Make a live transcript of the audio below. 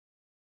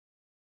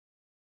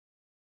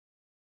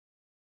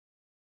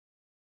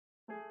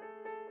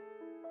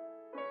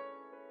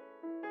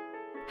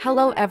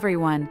Hello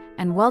everyone,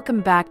 and welcome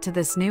back to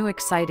this new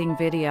exciting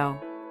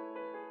video.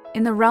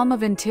 In the realm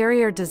of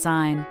interior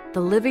design,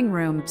 the living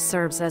room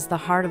serves as the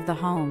heart of the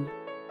home.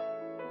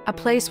 A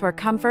place where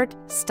comfort,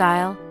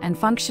 style, and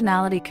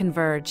functionality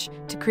converge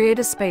to create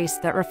a space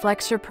that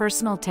reflects your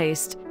personal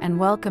taste and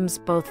welcomes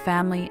both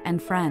family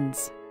and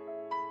friends.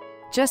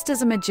 Just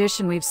as a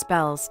magician weaves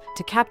spells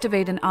to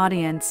captivate an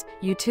audience,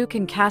 you too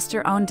can cast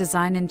your own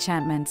design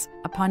enchantments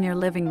upon your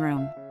living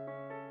room.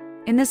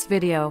 In this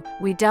video,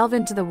 we delve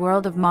into the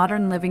world of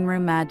modern living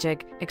room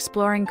magic,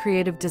 exploring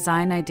creative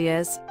design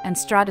ideas and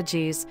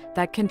strategies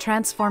that can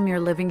transform your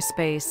living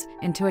space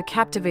into a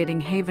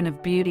captivating haven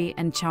of beauty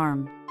and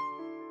charm.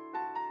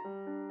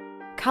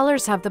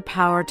 Colors have the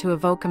power to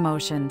evoke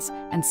emotions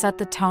and set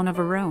the tone of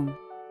a room.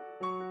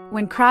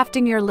 When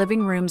crafting your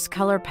living room's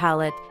color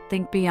palette,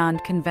 think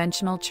beyond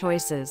conventional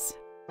choices.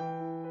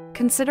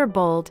 Consider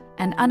bold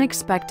and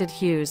unexpected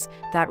hues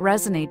that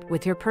resonate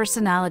with your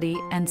personality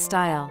and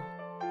style.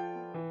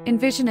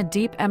 Envision a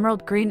deep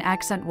emerald green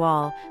accent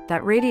wall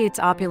that radiates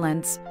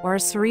opulence, or a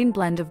serene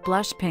blend of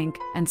blush pink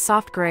and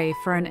soft gray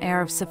for an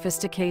air of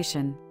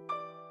sophistication.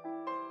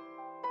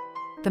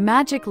 The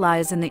magic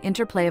lies in the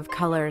interplay of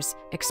colors.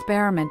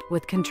 Experiment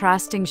with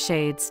contrasting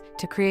shades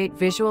to create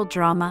visual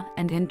drama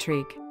and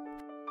intrigue.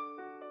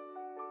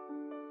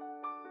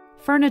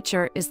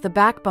 Furniture is the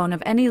backbone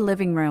of any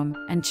living room,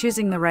 and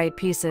choosing the right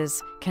pieces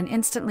can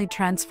instantly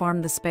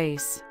transform the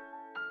space.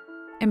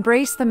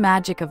 Embrace the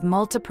magic of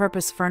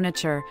multi-purpose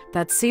furniture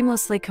that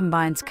seamlessly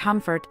combines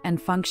comfort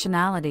and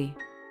functionality.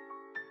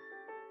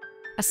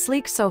 A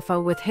sleek sofa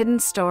with hidden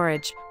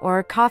storage or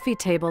a coffee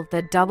table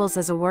that doubles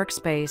as a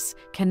workspace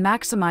can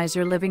maximize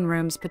your living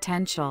room's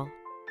potential.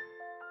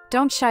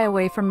 Don't shy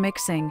away from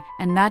mixing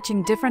and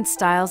matching different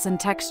styles and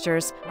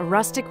textures. A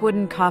rustic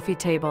wooden coffee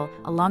table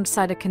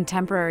alongside a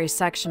contemporary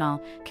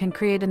sectional can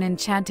create an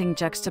enchanting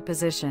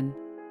juxtaposition.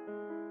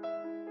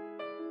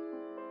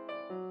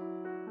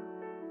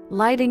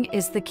 Lighting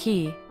is the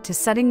key to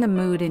setting the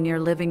mood in your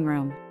living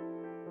room.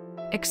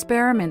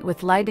 Experiment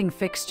with lighting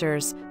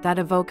fixtures that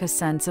evoke a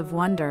sense of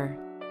wonder.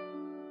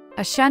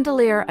 A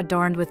chandelier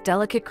adorned with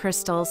delicate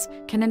crystals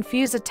can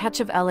infuse a touch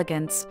of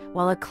elegance,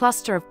 while a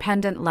cluster of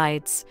pendant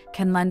lights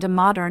can lend a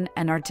modern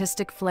and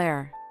artistic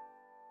flair.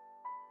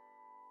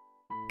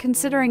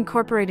 Consider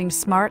incorporating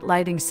smart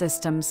lighting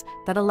systems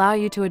that allow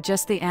you to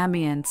adjust the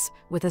ambience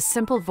with a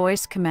simple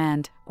voice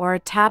command or a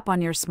tap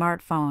on your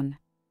smartphone.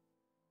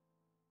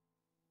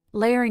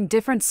 Layering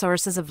different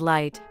sources of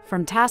light,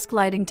 from task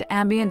lighting to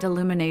ambient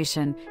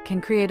illumination, can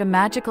create a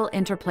magical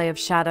interplay of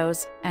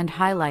shadows and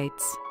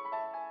highlights.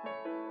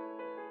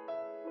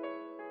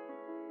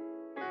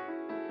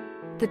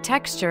 The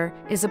texture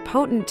is a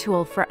potent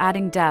tool for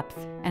adding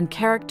depth and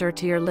character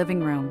to your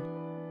living room.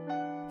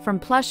 From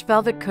plush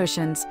velvet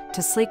cushions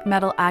to sleek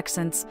metal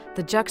accents,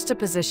 the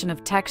juxtaposition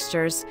of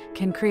textures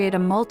can create a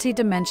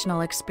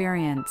multi-dimensional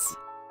experience.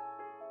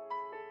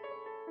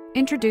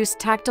 Introduce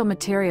tactile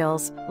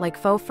materials like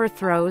faux fur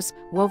throws,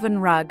 woven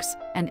rugs,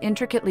 and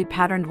intricately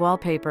patterned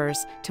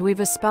wallpapers to weave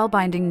a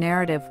spellbinding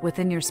narrative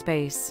within your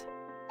space.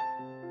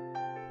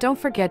 Don't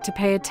forget to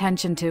pay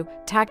attention to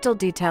tactile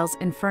details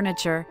in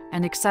furniture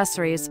and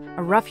accessories.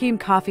 A rough-hewn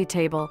coffee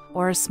table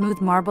or a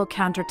smooth marble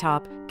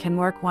countertop can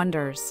work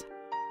wonders.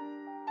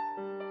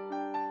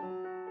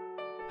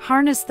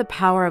 Harness the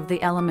power of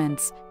the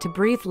elements to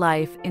breathe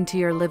life into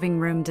your living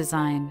room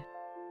design.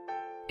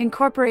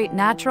 Incorporate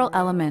natural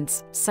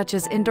elements such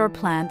as indoor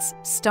plants,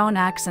 stone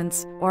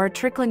accents, or a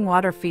trickling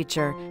water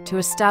feature to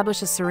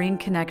establish a serene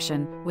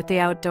connection with the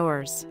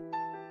outdoors.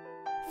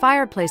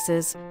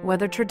 Fireplaces,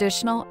 whether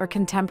traditional or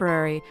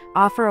contemporary,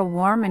 offer a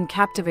warm and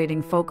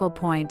captivating focal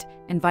point,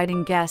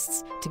 inviting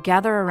guests to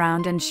gather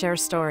around and share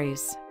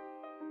stories.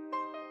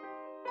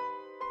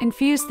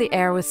 Infuse the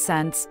air with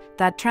scents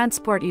that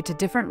transport you to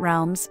different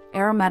realms.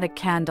 Aromatic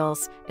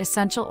candles,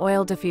 essential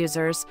oil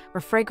diffusers,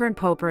 or fragrant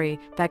potpourri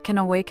that can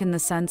awaken the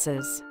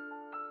senses.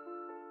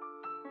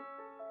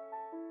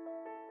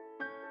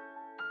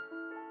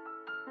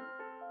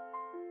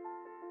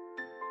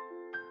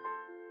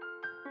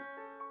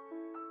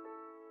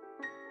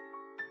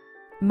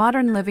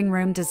 Modern living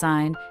room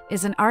design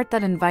is an art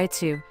that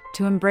invites you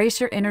to embrace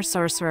your inner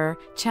sorcerer,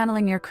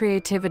 channeling your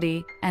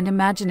creativity and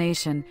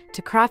imagination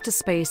to craft a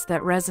space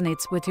that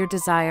resonates with your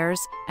desires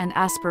and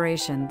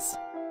aspirations.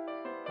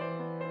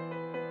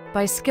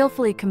 By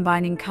skillfully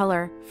combining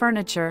color,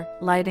 furniture,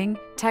 lighting,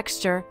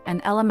 texture, and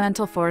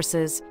elemental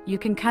forces, you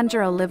can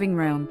conjure a living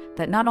room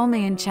that not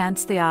only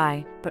enchants the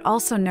eye, but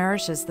also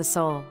nourishes the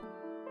soul.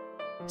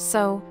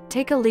 So,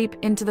 take a leap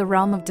into the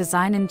realm of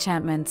design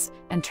enchantments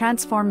and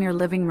transform your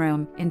living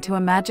room into a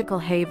magical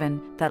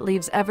haven that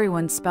leaves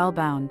everyone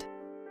spellbound.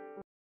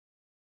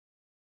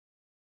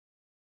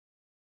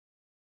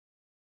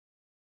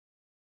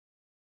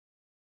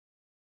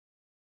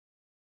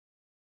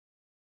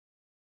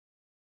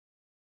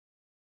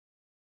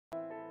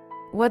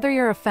 Whether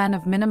you're a fan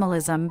of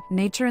minimalism,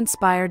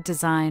 nature-inspired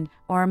design,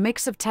 or a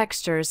mix of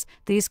textures,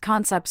 these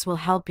concepts will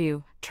help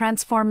you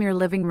transform your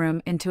living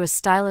room into a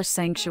stylish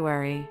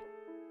sanctuary.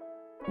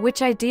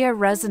 Which idea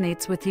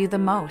resonates with you the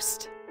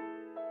most?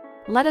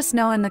 Let us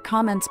know in the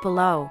comments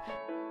below.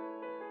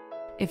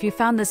 If you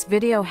found this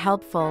video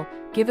helpful,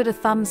 give it a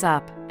thumbs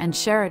up and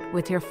share it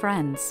with your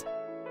friends.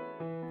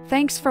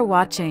 Thanks for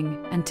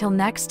watching. Until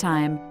next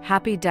time,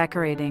 happy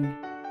decorating.